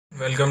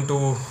welcome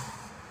to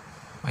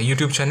my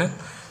YouTube channel.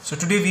 So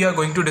today we are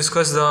going to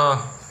discuss the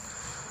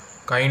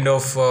kind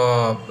of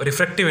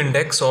refractive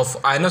index of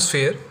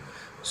ionosphere.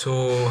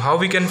 So how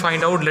we can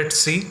find out, let's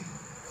see.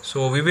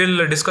 So we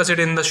will discuss it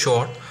in the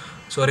short.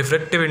 So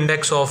refractive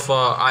index of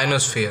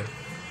ionosphere.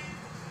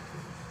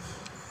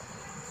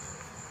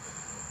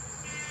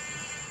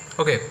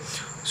 Okay,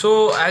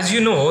 so as you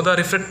know, the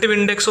refractive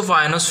index of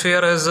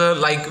ionosphere is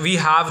like we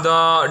have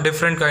the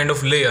different kind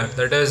of layer.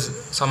 That is,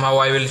 somehow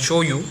I will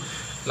show you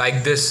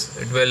like this.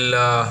 It will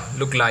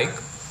look like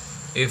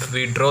if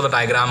we draw the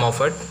diagram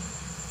of it.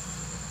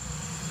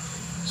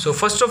 So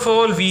first of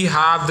all, we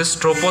have this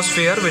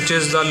troposphere, which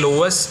is the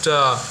lowest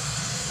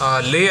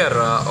layer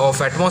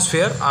of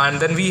atmosphere, and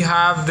then we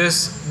have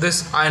this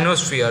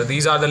ionosphere.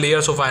 These are the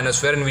layers of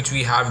ionosphere, in which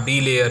we have D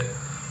layer,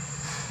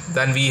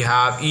 then we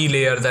have E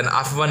layer, then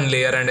F1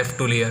 layer and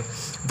F2 layer.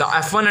 The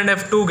F1 and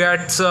F2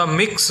 gets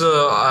mixed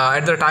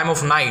at the time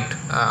of night.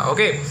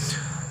 Okay,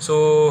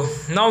 so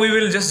now we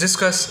will just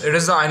discuss, it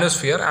is the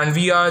ionosphere, and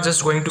we are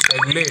just going to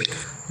calculate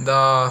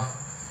the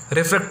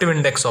refractive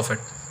index of it.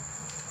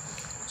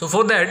 So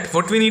for that,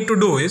 what we need to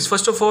do is,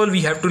 first of all,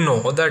 we have to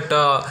know that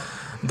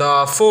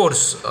the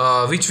force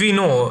which we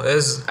know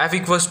is F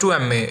equals to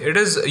ma. It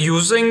is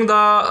using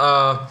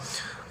the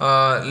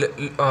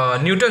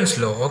Newton's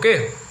law.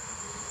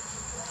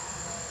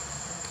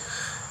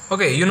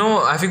 Okay, you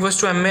know F equals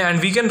to ma,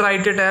 and we can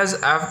write it as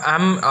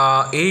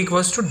a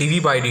equals to dv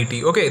by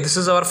dt. Okay, this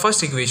is our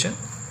first equation.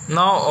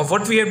 Now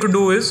what we have to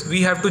do is,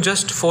 we have to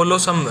just follow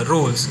some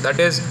rules. That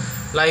is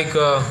like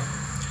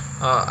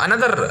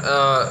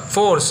another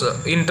force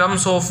in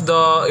terms of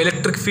the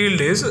electric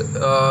field is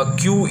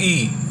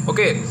QE.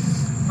 Okay,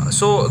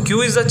 so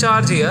Q is the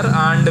charge here,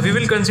 and we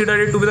will consider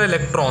it to be the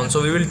electron,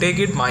 so we will take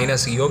it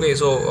minus E. Okay,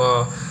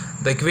 so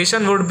the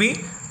equation would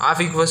be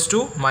F equals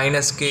to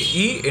minus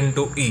KE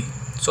into E.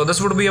 So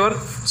this would be our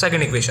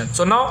second equation.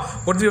 So now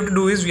what we have to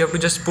do is, we have to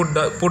just put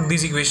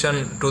these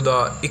equation to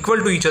the equal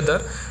to each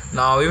other.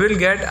 Now we will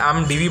get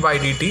m dv by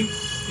dt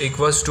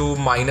equals to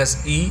minus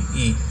E.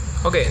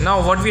 Okay,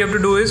 now what we have to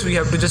do is, we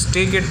have to just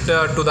take it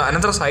to the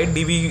another side.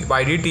 Dv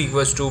by dt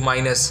equals to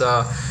minus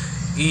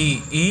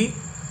E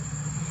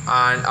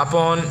and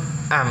upon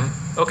m.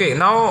 Okay,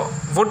 now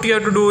what you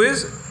have to do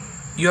is,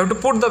 you have to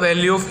put the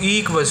value of E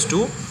equals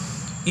to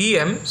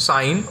Em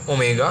sine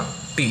omega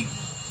t.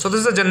 So this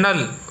is the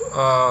general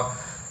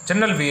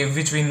way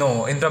which we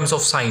know in terms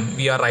of sine.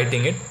 We are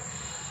writing it.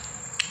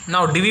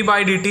 Now dv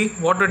by dt,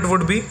 what it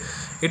would be?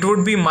 It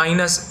would be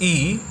minus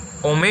E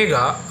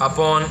omega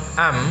upon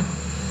m,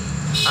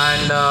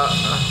 and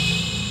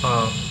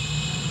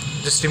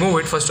just remove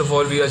it. First of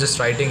all, we are just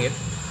writing it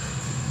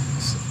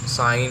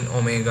sine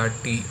omega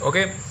t.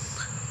 Okay,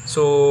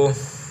 so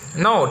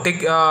now take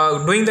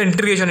doing the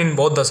integration in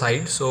both the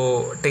sides.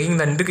 So taking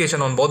the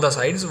integration on both the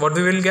sides, what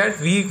we will get?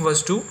 V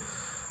equals to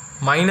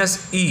minus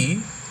E,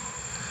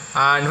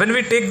 and when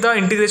we take the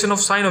integration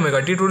of sine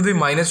omega t, it will be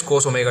minus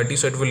cos omega t,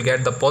 so it will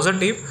get the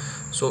positive.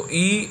 So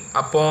E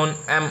upon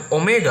m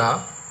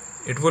omega,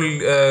 it will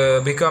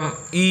become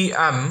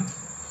Em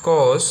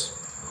cos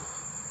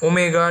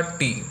omega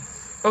t.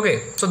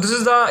 Okay, so this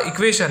is the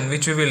equation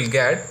which we will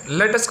get.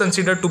 Let us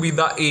consider to be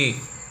the A.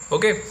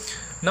 Okay,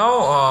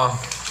 now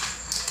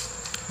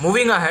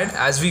moving ahead,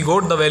 as we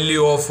got the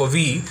value of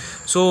V,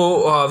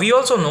 so we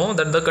also know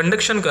that the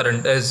conduction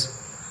current is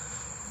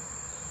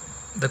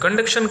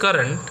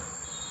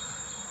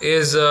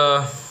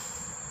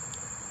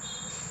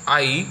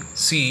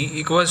IC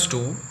equals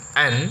to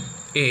N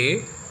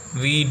A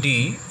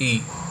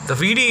VDE. The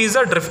VD is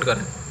a drift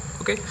current.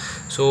 Okay,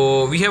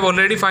 so we have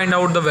already find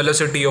out the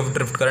velocity of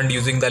drift current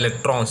using the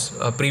electrons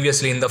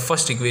previously in the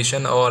first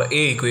equation, or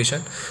A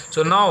equation.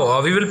 So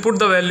now we will put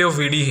the value of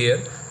VD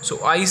here. So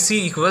IC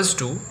equals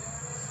to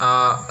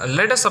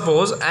let us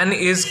suppose N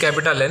is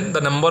capital N,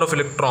 the number of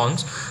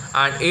electrons,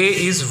 and A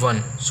is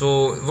 1.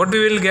 So what we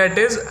will get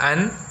is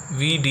N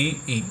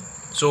VDE.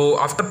 So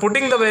after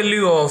putting the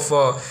value of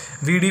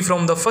VD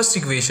from the first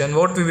equation,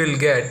 what we will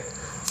get?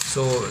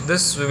 So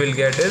this we will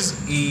get is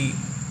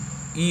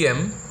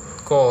Em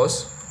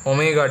cos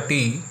omega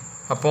t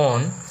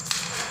upon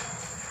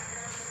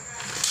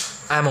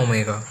m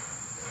omega.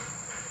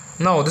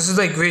 Now this is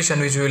the equation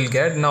which we will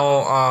get.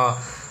 Now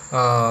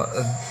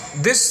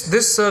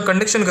this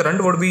conduction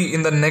current would be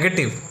in the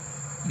negative,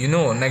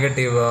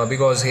 negative,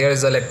 because here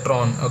is the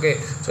electron. Okay,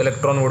 so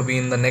electron would be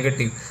in the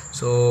negative,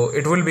 so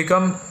it will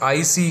become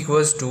IC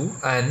equals to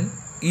N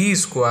E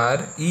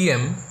square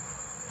Em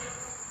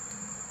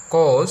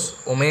cos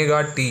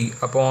omega t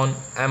upon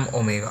m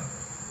omega.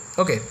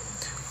 Okay,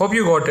 hope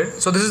you got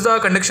it. So this is the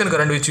conduction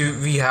current which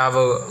we have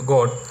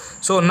got.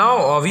 So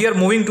now we are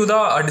moving to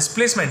the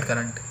displacement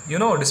current.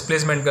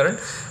 Displacement current.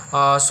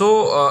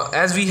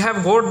 As we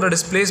have got the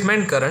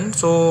displacement current,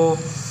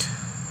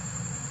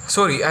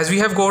 as we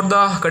have got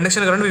the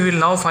conduction current, we will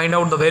now find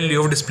out the value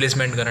of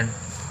displacement current.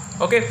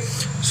 Okay,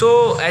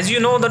 so as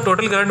you know, the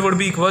total current would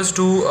be equals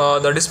to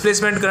the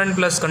displacement current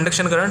plus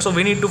conduction current. So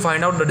we need to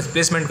find out the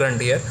displacement current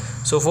here.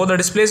 So for the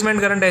displacement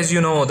current, as you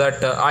know,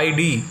 that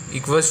id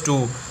equals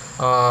to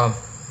uh,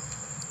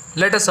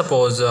 let us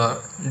suppose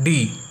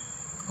d,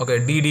 okay,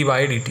 dd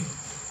by dt.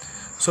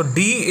 So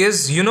d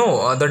is,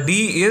 the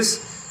d is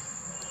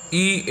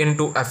E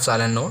into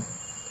epsilon naught.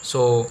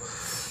 So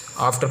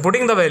after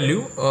putting the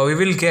value, we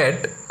will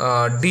get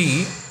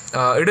d,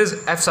 it is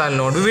epsilon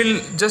naught. We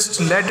will just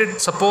let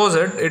it, suppose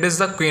it is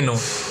the k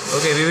naught.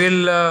 Okay, we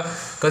will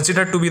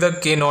consider to be the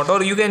k naught,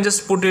 or you can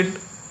just put it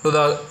to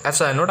the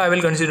epsilon naught. I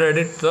will consider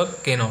it the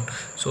k naught.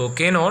 So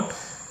k naught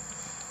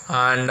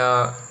and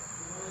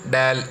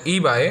del E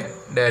by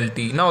del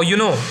t. Now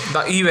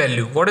the E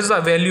value. What is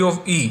the value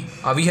of E?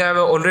 We have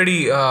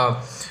already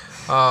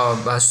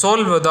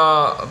solved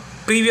the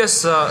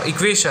previous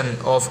equation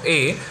of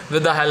A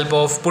with the help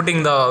of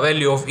putting the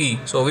value of E.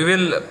 So we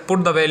will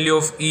put the value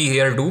of E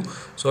here too.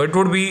 So it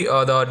would be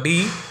the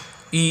d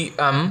E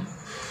m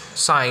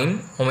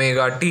sine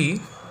omega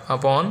t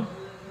upon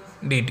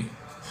dt.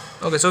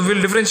 Okay, so we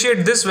will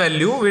differentiate this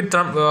value with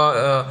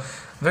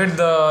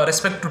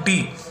respect to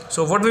t.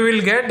 So what we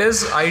will get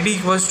is id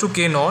equals to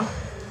k naught.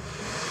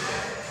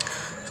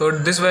 So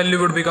this value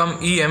would become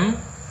em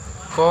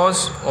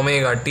cos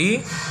omega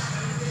t,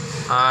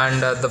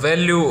 and the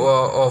value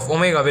of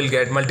omega will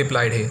get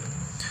multiplied here.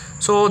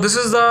 So this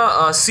is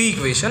the C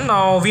equation.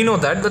 Now we know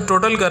that the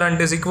total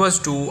current is equals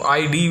to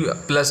id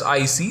plus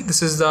ic.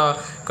 This is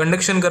the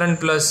conduction current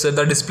plus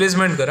the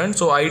displacement current.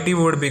 So it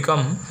would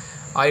become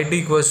it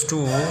equals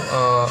to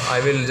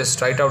I will just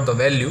write out the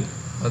value.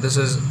 This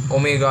is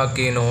omega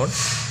k naught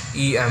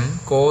em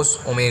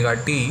cos omega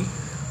t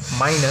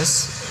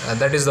minus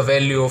that is the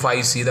value of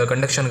ic, the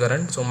conduction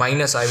current. So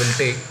minus I will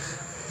take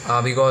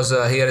because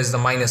here is the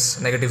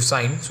minus negative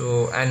sign.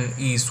 So n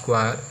e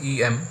square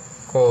em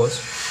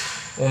cos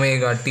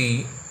omega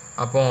t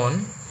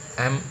upon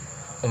m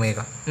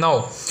omega.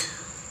 Now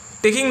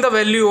taking the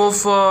value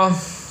of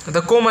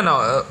the common,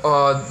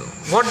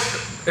 what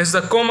is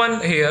the common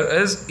here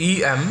is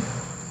em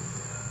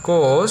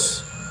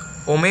cos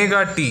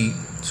omega t.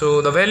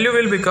 So the value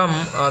will become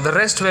the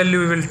rest value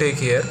we will take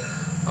here.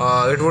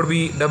 It would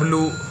be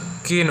w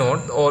k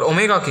naught or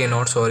omega k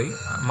naught, sorry,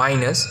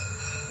 minus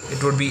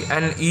it would be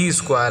n e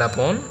square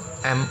upon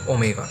m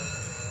omega.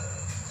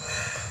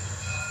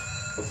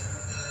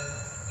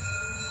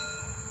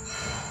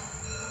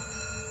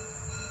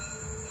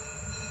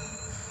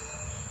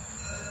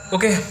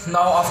 Okay,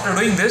 now after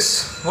doing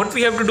this, what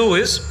we have to do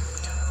is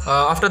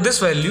after this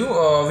value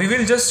we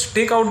will just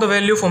take out the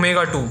value of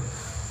omega 2,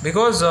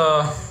 because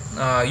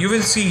you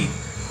will see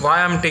why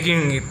I am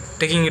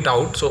taking it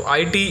out. So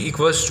it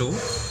equals to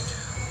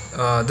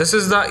this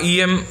is the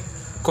em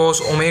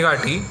cos omega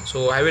t.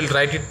 So I will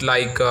write it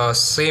like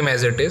same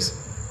as it is,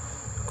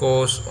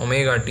 cos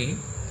omega t.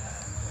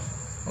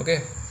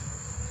 Okay,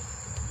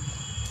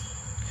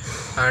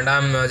 and I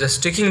am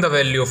just taking the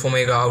value of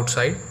omega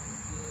outside.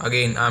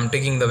 Again I am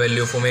taking the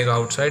value of omega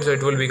outside, so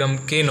it will become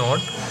k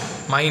naught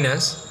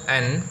minus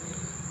n,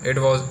 it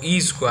was e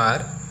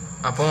square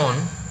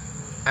upon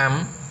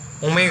m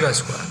omega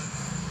square.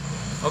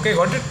 Okay,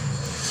 got it?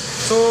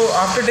 So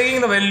after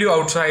taking the value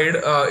outside,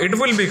 it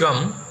will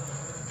become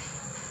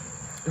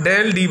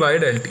del d by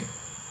del t.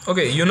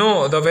 Okay,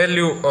 the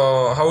value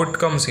how it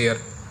comes here.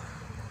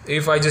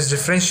 If I just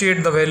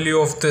differentiate the value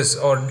of this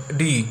or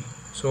d,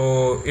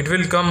 so it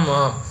will come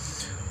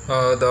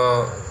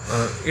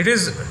it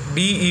is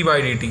de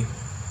by dt.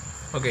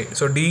 Okay,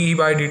 so de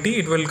by dt,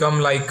 it will come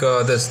like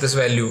this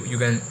value you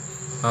can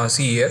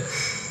see here.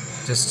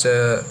 Just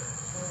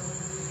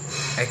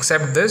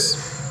accept this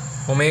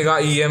omega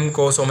em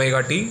cos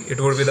omega t, it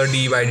would be the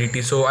d by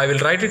dt. So I will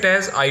write it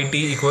as it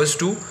equals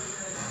to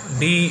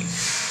d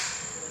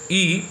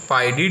e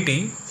by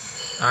dt,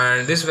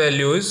 and this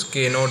value is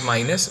k naught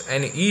minus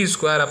n e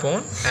square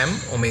upon m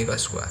omega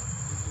square.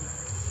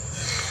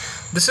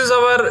 This is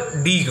our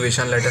d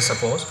equation, let us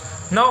suppose.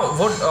 Now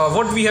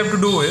what we have to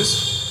do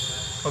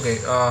is, okay,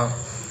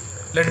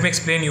 let me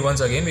explain you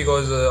once again,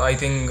 because I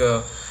think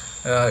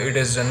it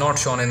is not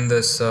shown in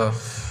this.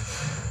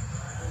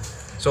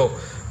 So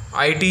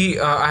it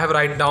I have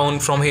write down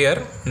from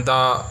here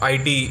the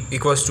it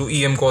equals to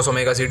em cos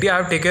omega ct. I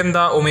have taken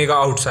the omega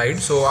outside.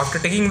 So after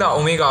taking the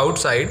omega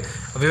outside,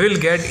 we will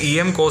get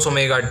em cos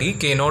omega t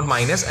k naught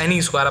minus n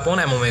e square upon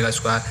m omega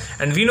square,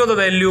 and we know the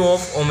value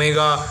of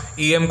omega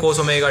em cos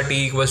omega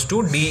t equals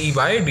to de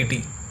by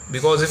dt,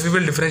 because if we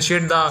will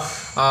differentiate the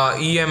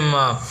em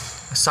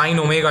sine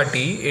omega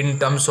t in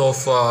terms of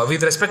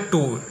with respect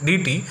to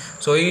dt,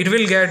 so it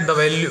will get the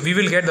value, we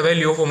will get the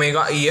value of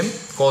omega em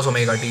cos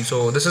omega t.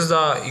 So this is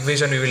the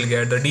equation we will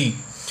get, the d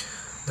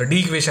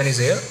equation is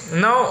here.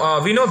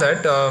 Now we know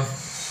that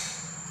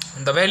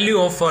the value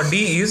of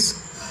d is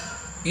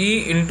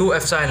e into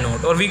epsilon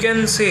naught, or we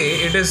can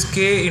say it is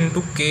k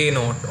into k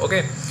naught.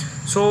 Okay,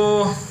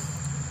 so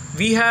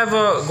we have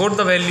got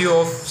the value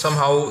of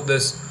somehow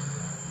this.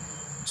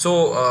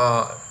 So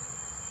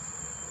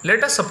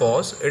let us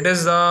suppose it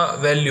is the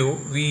value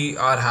we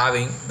are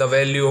having, the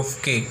value of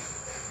k.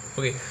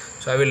 Okay,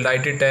 so I will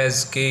write it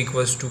as k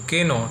equals to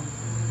k naught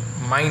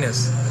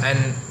minus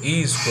n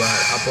e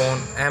square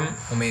upon m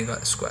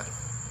omega square.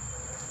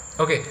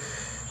 Okay,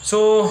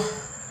 so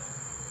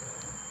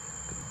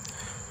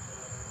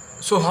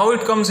So how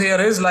it comes here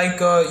is like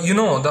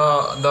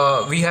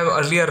the we have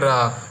earlier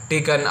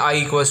taken I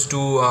equals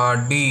to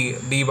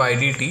d by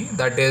dt,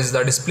 that is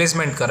the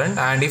displacement current,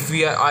 and if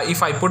we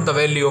if I put the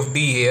value of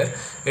d here,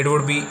 it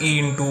would be E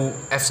into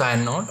f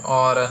sin naught,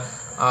 or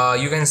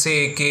you can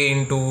say k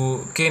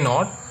into k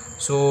naught.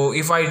 So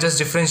if I just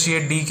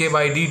differentiate dk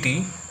by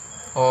dt,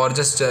 or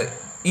just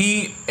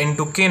E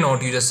into k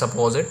naught, you just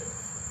suppose it.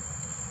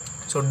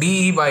 So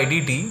dE by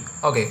dt,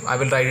 okay, I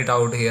will write it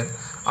out here.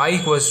 I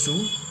equals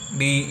to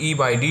dE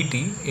by dt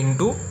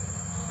into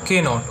k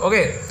naught.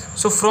 Okay,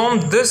 so from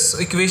this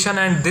equation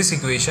and this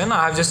equation,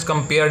 I have just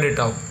compared it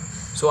out.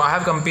 So I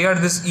have compared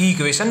this E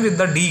equation with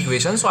the D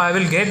equation. So I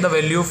will get the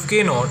value of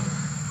k naught,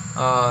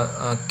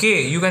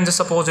 k, you can just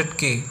suppose it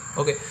k.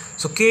 Okay,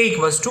 so k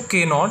equals to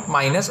k naught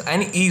minus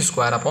n E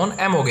square upon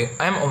m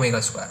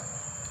omega square.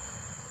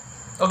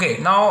 Okay,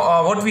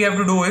 now what we have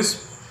to do is,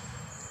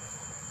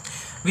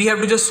 we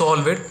have to just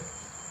solve it,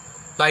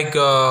 like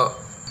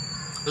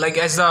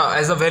as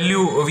the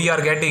value we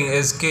are getting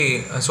is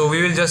k, so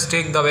we will just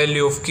take the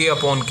value of k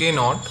upon k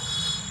naught,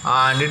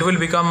 and it will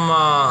become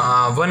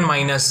 1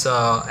 minus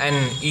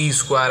n E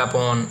square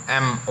upon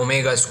m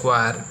omega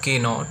square k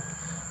naught.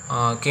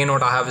 K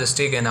naught I have just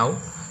taken out,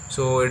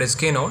 so it is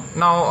k naught.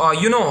 Now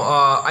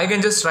I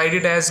can just write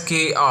it as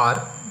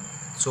kr.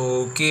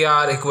 So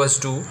kr equals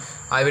to,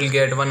 I will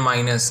get 1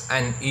 minus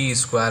n E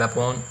square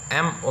upon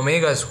m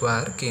omega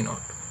square k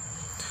naught.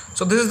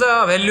 So this is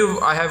the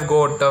value I have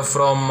got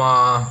from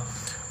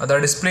the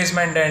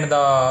displacement and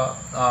the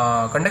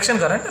conduction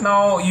current.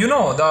 Now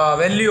the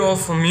value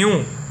of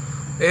mu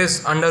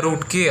is under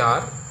root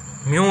kr.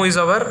 Mu is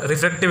our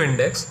refractive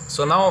index.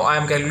 So now I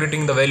am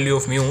calculating the value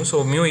of mu.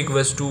 So mu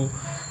equals to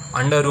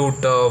under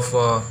root of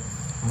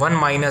 1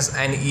 minus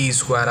n E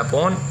square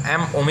upon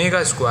m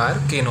omega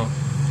square k naught.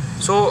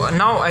 So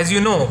now, as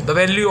you know, the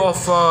value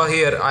of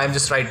here I am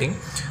just writing,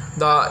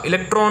 the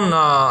electron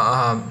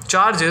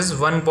charge is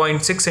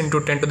 1.6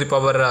 into 10 to the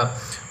power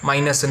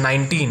minus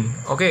 19.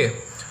 Okay,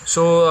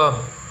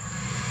 so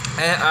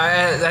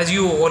as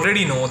you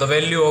already know, the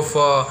value of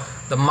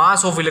the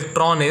mass of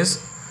electron is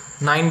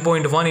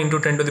 9.1 into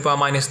 10 to the power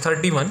minus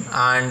 31.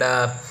 And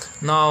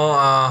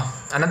now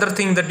another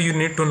thing that you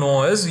need to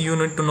know is, you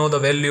need to know the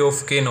value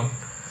of k naught.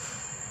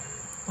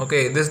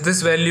 Okay,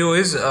 this value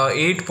is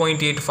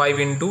 8.85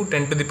 into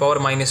 10 to the power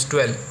minus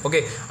 12.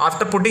 Okay,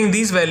 after putting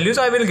these values,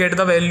 I will get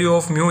the value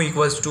of mu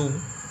equals to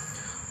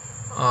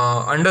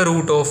under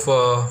root of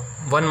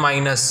 1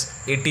 minus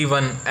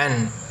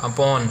 81n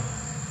upon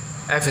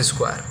f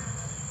square.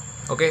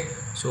 Okay,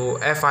 so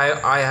f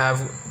I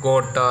have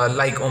got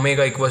like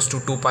omega equals to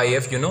 2 pi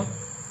f,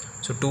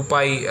 so 2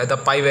 pi, the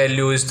pi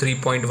value is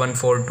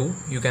 3.142,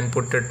 you can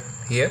put it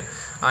here,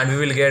 and we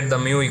will get the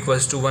mu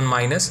equals to 1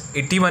 minus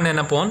 81n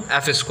upon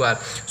f square.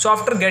 So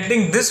after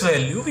getting this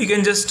value, we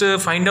can just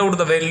find out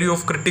the value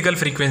of critical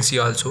frequency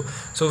also.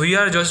 So we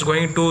are just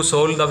going to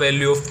solve the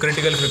value of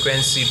critical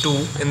frequency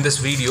 2 in this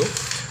video.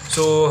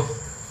 So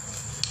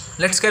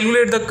let's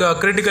calculate the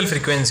critical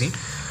frequency.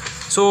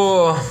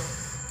 So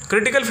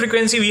critical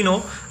frequency, we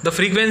know the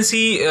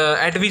frequency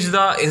at which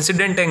the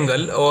incident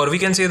angle, or we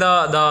can say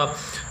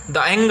the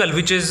angle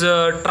which is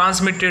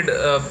transmitted,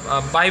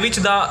 by which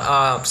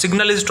the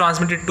signal is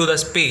transmitted to the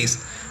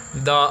space,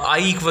 the I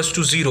equals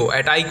to 0,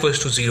 at I equals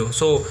to 0.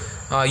 So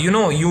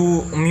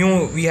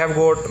mu we have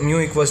got mu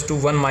equals to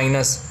 1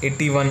 minus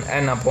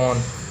 81n upon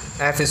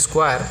f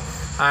square,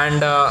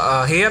 and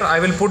here I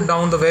will put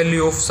down the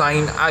value of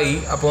sine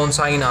I upon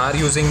sine r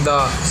using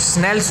the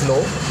Snell's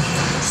law.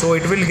 So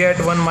it will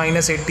get 1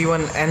 minus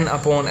 81n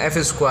upon f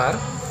square.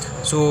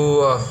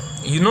 So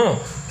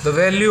the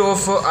value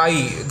of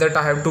I that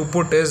I have to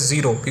put is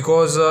 0,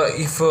 because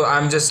if I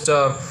am just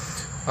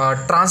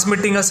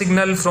transmitting a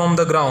signal from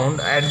the ground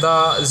at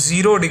the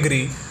 0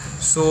 degree,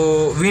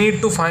 so we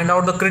need to find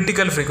out the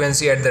critical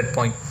frequency at that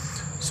point.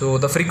 So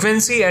the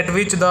frequency at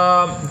which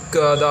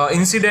the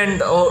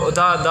incident or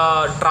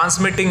the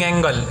transmitting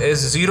angle is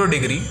 0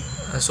 degree,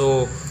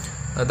 so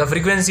the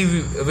frequency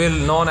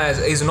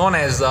is known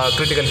as the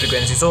critical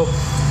frequency. So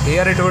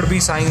here it would be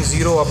sine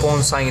 0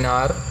 upon sine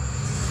r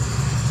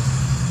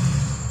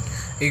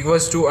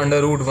equals to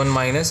under root 1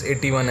 minus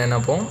 81n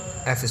upon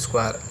f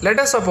square. Let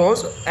us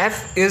suppose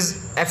f is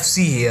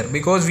fc here,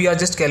 because we are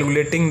just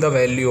calculating the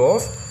value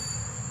of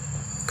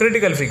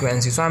critical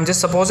frequency. So I am just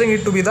supposing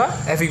it to be the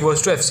f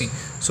equals to fc.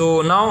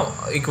 So now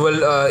it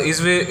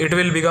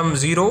will become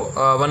 0,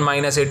 1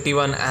 minus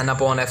 81n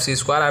upon fc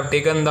square. I have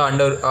taken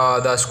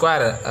the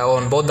square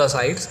on both the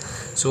sides,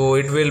 so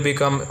it will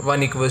become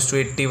 1 equals to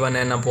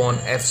 81n upon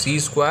fc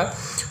square.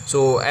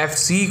 So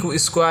fc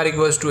square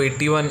equals to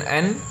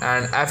 81n,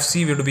 and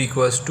fc would be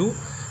equals to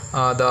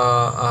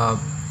the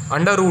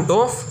under root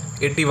of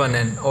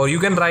 81n, or you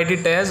can write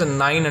it as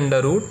 9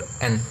 under root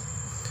n.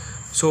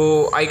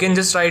 So I can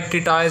just write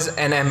it as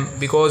nm,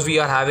 because we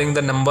are having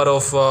the number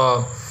of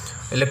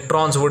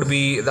electrons would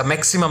be the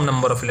maximum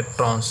number of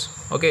electrons.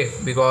 Okay,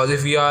 because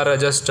if we are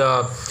just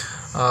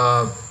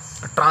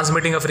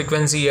transmitting a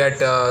frequency at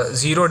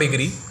 0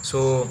 degree,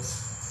 so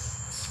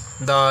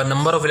the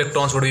number of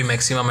electrons would be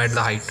maximum at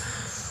the height.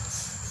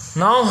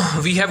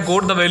 Now we have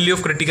got the value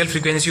of critical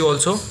frequency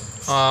also.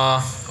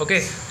 Okay,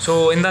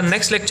 so in the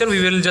next lecture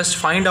we will just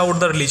find out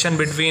the relation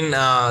between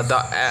the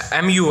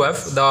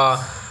MUF, the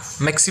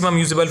maximum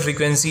usable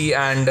frequency,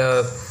 and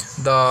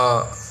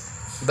the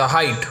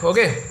height.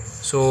 Okay,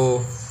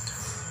 so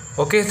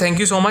okay, thank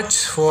you so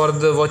much for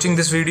watching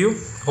this video.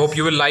 Hope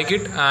you will like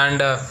it,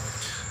 and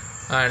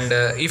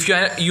if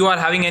you are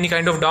having any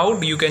kind of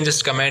doubt, you can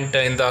just comment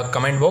in the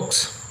comment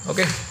box.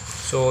 Okay,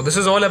 so this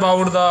is all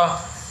about the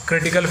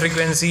critical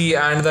frequency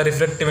and the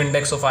refractive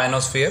index of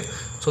ionosphere.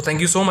 So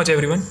thank you so much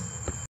everyone.